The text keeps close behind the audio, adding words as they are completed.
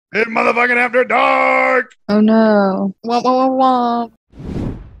It's motherfucking after dark. Oh no. Wah, wah, wah, wah.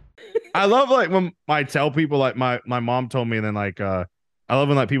 I love like when I tell people like my mom told me, and then like I love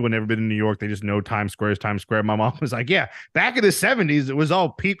when like people have never been in New York, they just know Times Square is Times Square. My mom was like, yeah, back in the 70s, it was all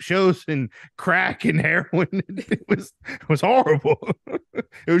peep shows and crack and heroin. It was horrible.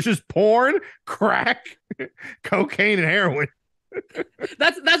 It was just porn, crack, cocaine, and heroin.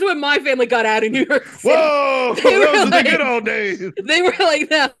 That's when my family got out of New York City. Whoa, They were those are like- the good old days. They were like,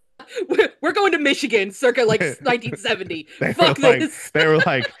 no, we're going to Michigan circa like 1970. They Fuck were like, this. they were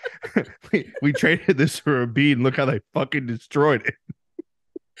like, we traded this for a bead, and look how they fucking destroyed it.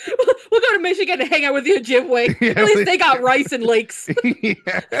 We'll go to Michigan and hang out with the Ojibwe. Yeah, At least they got rice and lakes.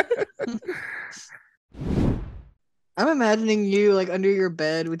 Yeah. I'm imagining you like under your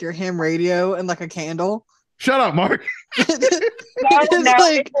bed with your ham radio and like a candle. Shut up, Mark. It's no, like it's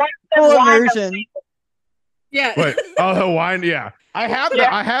like the full one- immersion. Yeah. Wait, oh, Hawaiian, yeah. I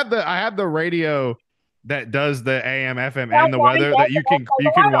have the radio that does the AM, FM, and the weather that you can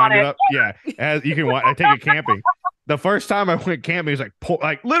wind it up. Yeah, as you can I take it camping. The first time I went camping, it was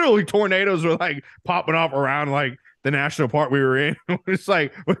like literally tornadoes were like popping off around like the national park we were in. It's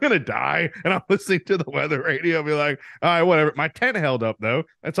like we're gonna die, and I'm listening to the weather radio, be like, all right, whatever. My tent held up though.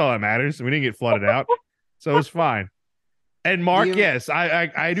 That's all that matters. We didn't get flooded out, so it's fine. And Mark, Do you- yes,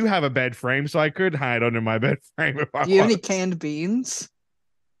 I do have a bed frame, so I could hide under my bed frame if I Do you have want. any canned beans?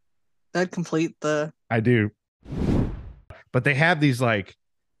 That'd complete the. I do. But they have these like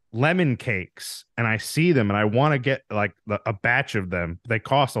lemon cakes, and I see them, and I want to get like a batch of them. They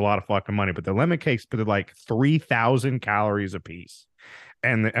cost a lot of fucking money, but the lemon cakes put like 3,000 calories a piece.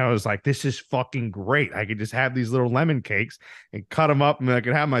 And I was like, this is fucking great. I could just have these little lemon cakes and cut them up, and I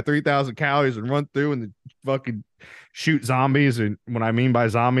could have my 3,000 calories and run through and fucking shoot zombies. And what I mean by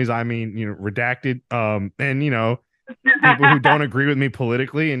zombies, I mean, redacted. And people who don't agree with me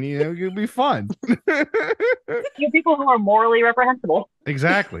politically, and it'll be fun. You people who are morally reprehensible.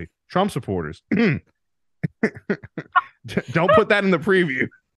 Exactly. Trump supporters. Don't put that in the preview.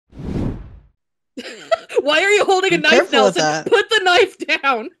 Why are you holding a Be knife, careful with Nelson? that. Put the knife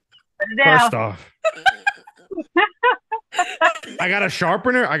down. Now, First off, I got a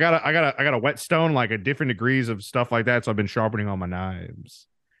sharpener. I got a whetstone, like at different degrees of stuff like that. So I've been sharpening all my knives.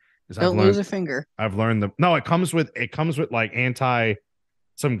 'Cause Don't lose a finger. I've learned no. It comes with like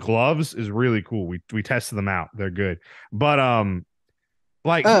some gloves is really cool. We tested them out. They're good. But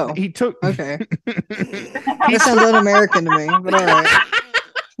like Oh, he took Okay. he That sounds un-American to me, but all right.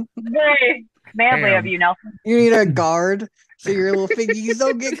 very manly Damn. of you, Nelson. You need a guard so your little figgies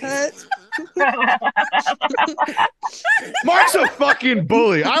don't get cut. Mark's a fucking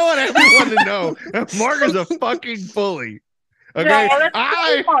bully. I want everyone to know that Mark is a fucking bully. Okay, No,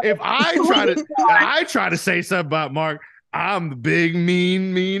 that's if I try to say something about Mark, I'm the big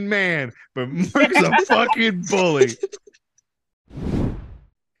mean man. But Mark's a fucking bully.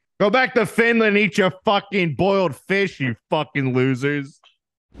 Go back to Finland, eat your fucking boiled fish, you fucking losers.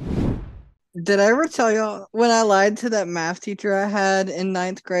 Did I ever tell y'all when I lied to that math teacher I had in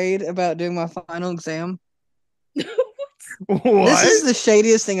 9th grade about doing my final exam? What? This is the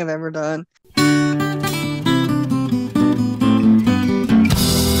shadiest thing I've ever done.